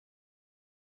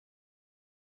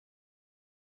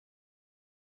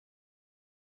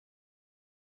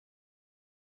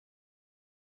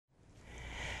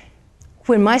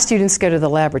When my students go to the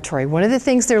laboratory, one of the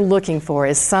things they're looking for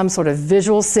is some sort of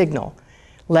visual signal,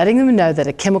 letting them know that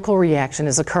a chemical reaction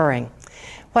is occurring.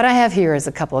 What I have here is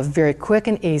a couple of very quick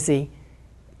and easy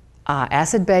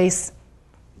acid-base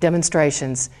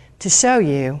demonstrations to show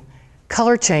you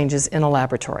color changes in a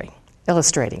laboratory,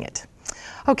 illustrating it.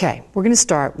 Okay, we're going to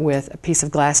start with a piece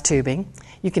of glass tubing.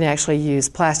 You can actually use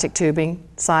plastic tubing.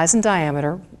 Size and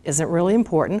diameter isn't really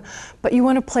important, but you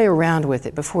want to play around with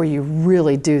it before you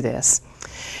really do this.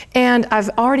 And I've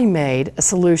already made a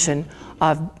solution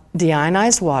of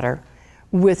deionized water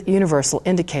with universal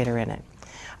indicator in it.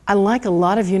 I like a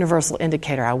lot of universal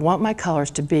indicator. I want my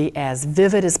colors to be as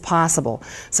vivid as possible,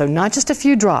 so not just a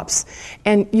few drops.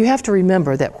 And you have to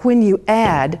remember that when you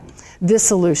add this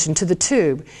solution to the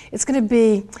tube, it's going to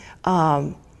be,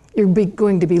 you're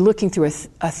going to be looking through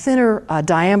a thinner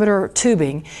diameter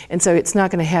tubing, and so it's not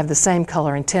going to have the same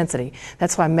color intensity.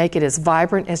 That's why I make it as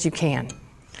vibrant as you can.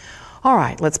 All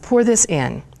right, let's pour this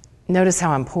in. Notice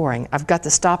how I'm pouring. I've got the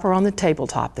stopper on the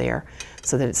tabletop there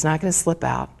so that it's not going to slip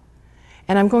out.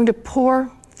 And I'm going to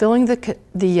pour, filling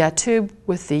the tube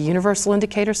with the universal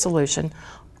indicator solution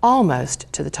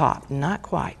almost to the top, not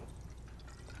quite.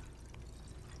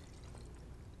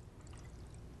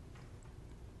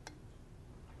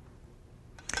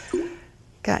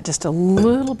 Got just a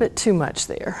little bit too much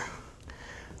there.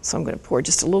 So I'm going to pour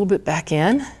just a little bit back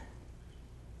in.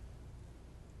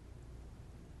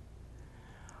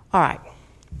 All right,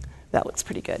 that looks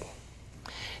pretty good.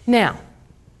 Now,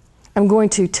 I'm going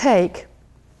to take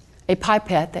a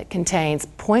pipette that contains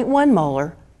 0.1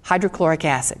 molar hydrochloric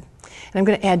acid. And I'm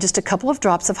going to add just a couple of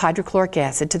drops of hydrochloric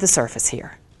acid to the surface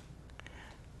here.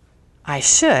 I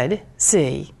should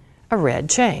see a red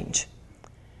change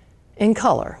in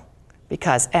color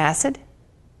because acid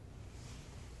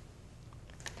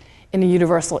in a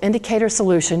universal indicator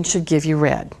solution should give you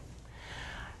red.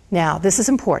 Now, this is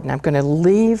important. I'm going to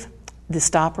leave the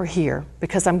stopper here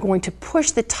because I'm going to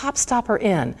push the top stopper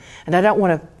in, and I don't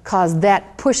want to cause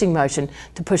that pushing motion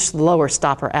to push the lower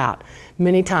stopper out.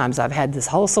 Many times I've had this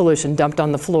whole solution dumped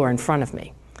on the floor in front of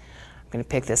me. I'm going to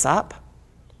pick this up.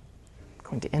 I'm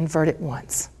going to invert it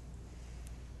once.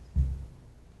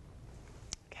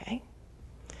 Okay.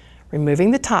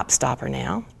 Removing the top stopper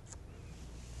now.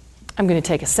 I'm going to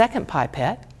take a second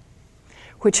pipette,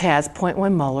 which has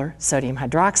 0.1 molar sodium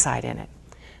hydroxide in it.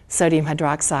 Sodium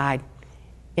hydroxide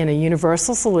in a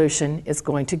universal solution is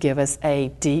going to give us a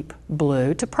deep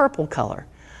blue to purple color.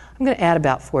 I'm going to add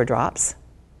about 4 drops.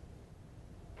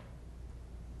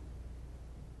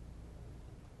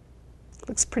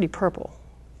 Looks pretty purple.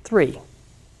 3.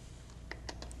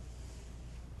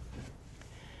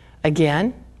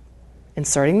 Again,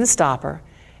 inserting the stopper.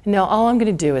 And now all I'm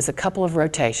going to do is a couple of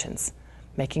rotations,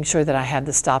 making sure that I have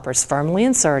the stoppers firmly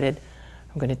inserted.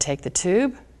 I'm going to take the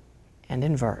tube and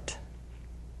invert.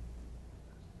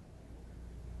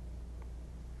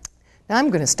 Now I'm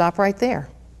going to stop right there.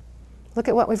 Look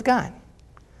at what we've got.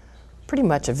 Pretty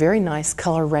much a very nice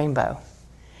color rainbow.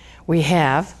 We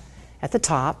have at the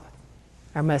top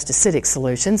our most acidic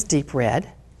solutions, deep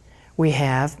red. We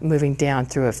have moving down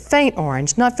through a faint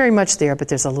orange, not very much there, but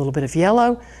there's a little bit of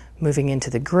yellow, moving into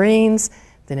the greens,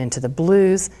 then into the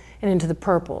blues, and into the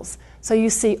purples. So you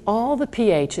see all the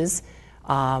pHs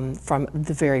from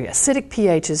the very acidic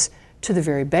pHs to the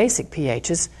very basic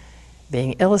pHs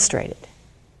being illustrated.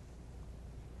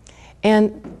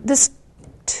 And this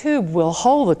tube will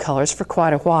hold the colors for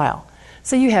quite a while.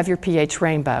 So you have your pH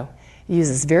rainbow. It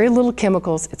uses very little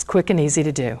chemicals. It's quick and easy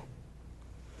to do.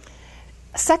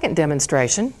 A second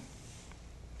demonstration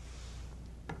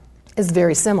is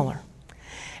very similar.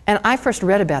 And I first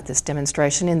read about this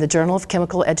demonstration in the Journal of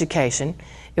Chemical Education.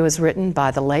 It was written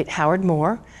by the late Howard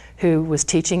Moore, who was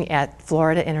teaching at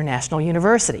Florida International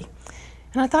University.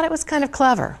 And I thought it was kind of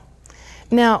clever.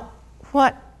 Now,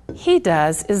 what he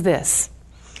does is this.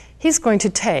 He's going to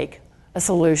take a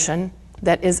solution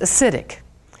that is acidic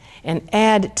and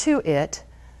add to it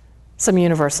some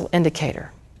universal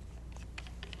indicator.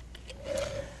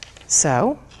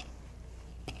 So,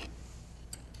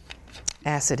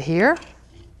 acid here.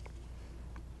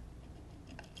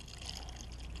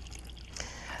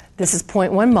 This is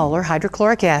 0.1 molar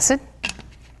hydrochloric acid.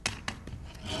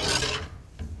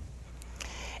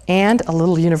 And a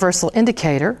little universal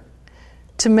indicator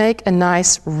to make a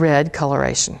nice red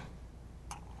coloration.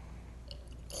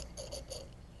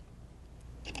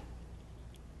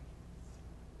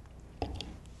 I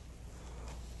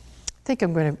think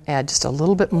I'm going to add just a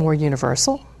little bit more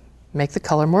universal, make the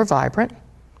color more vibrant.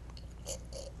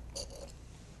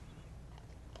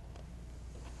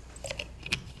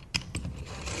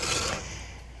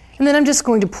 And then I'm just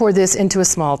going to pour this into a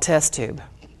small test tube.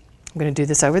 I'm going to do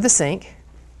this over the sink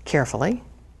carefully.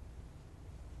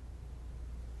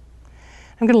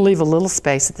 I'm going to leave a little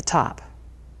space at the top.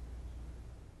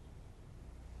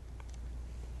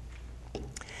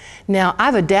 Now,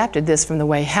 I've adapted this from the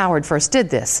way Howard first did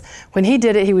this. When he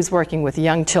did it, he was working with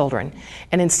young children.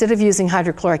 And instead of using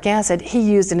hydrochloric acid, he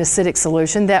used an acidic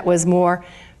solution that was more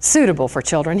suitable for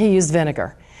children. He used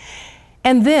vinegar.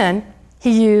 And then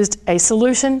he used a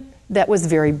solution that was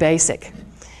very basic.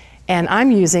 And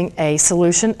I'm using a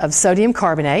solution of sodium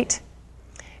carbonate.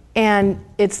 And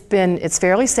it's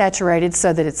fairly saturated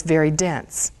so that it's very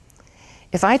dense.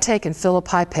 If I take and fill a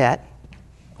pipette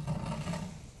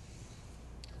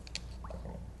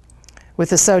with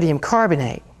the sodium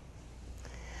carbonate,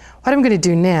 what I'm going to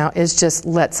do now is just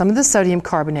let some of the sodium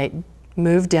carbonate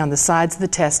move down the sides of the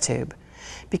test tube.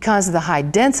 Because of the high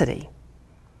density,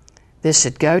 this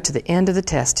should go to the end of the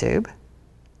test tube,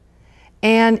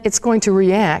 and it's going to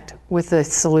react with the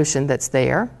solution that's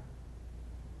there,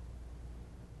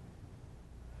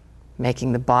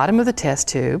 making the bottom of the test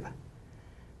tube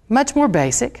much more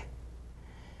basic.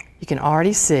 You can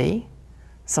already see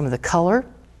some of the color,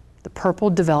 the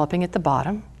purple developing at the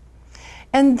bottom.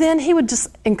 And then he would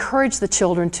just encourage the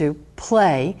children to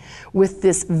play with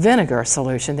this vinegar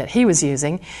solution that he was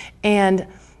using. And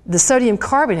the sodium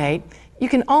carbonate, you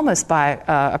can almost buy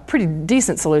a pretty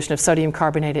decent solution of sodium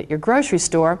carbonate at your grocery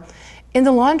store in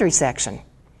the laundry section.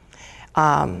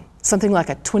 Something like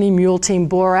a 20 mule team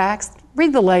borax.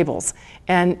 Read the labels.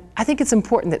 And I think it's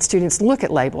important that students look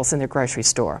at labels in their grocery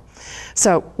store.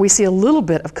 So we see a little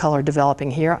bit of color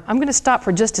developing here. I'm going to stop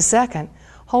for just a second,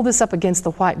 hold this up against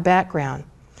the white background,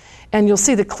 and you'll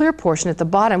see the clear portion at the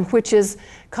bottom, which is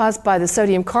caused by the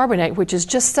sodium carbonate, which is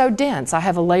just so dense. I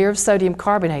have a layer of sodium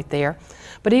carbonate there.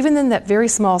 But even in that very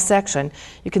small section,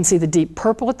 you can see the deep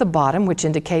purple at the bottom, which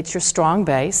indicates your strong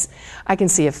base. I can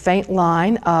see a faint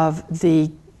line of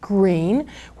the green,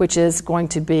 which is going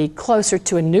to be closer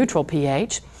to a neutral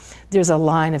pH. There's a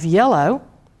line of yellow,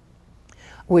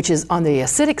 which is on the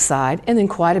acidic side, and then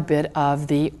quite a bit of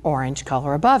the orange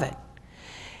color above it.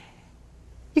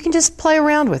 You can just play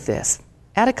around with this.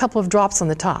 Add a couple of drops on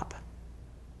the top.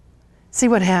 See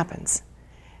what happens.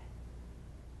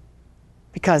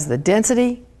 Because of the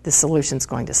density, the solution's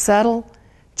going to settle,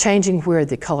 changing where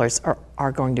the colors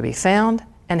are going to be found,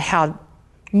 and how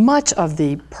much of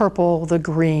the purple, the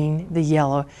green, the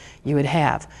yellow you would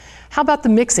have. How about the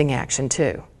mixing action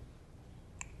too?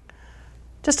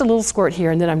 Just a little squirt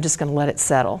here, and then I'm just going to let it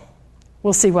settle.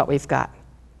 We'll see what we've got.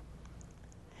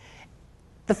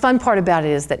 The fun part about it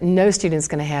is that no student's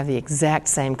going to have the exact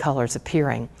same colors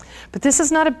appearing. But this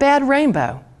is not a bad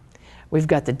rainbow. We've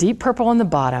got the deep purple on the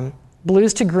bottom,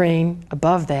 blues to green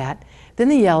above that, then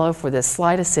the yellow for the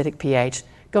slight acidic pH,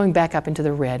 going back up into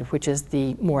the red, which is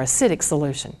the more acidic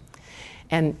solution.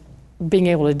 And being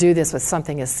able to do this with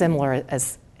something as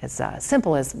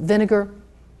simple as vinegar,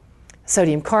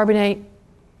 sodium carbonate,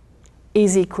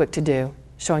 easy, quick to do,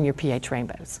 showing your pH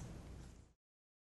rainbows.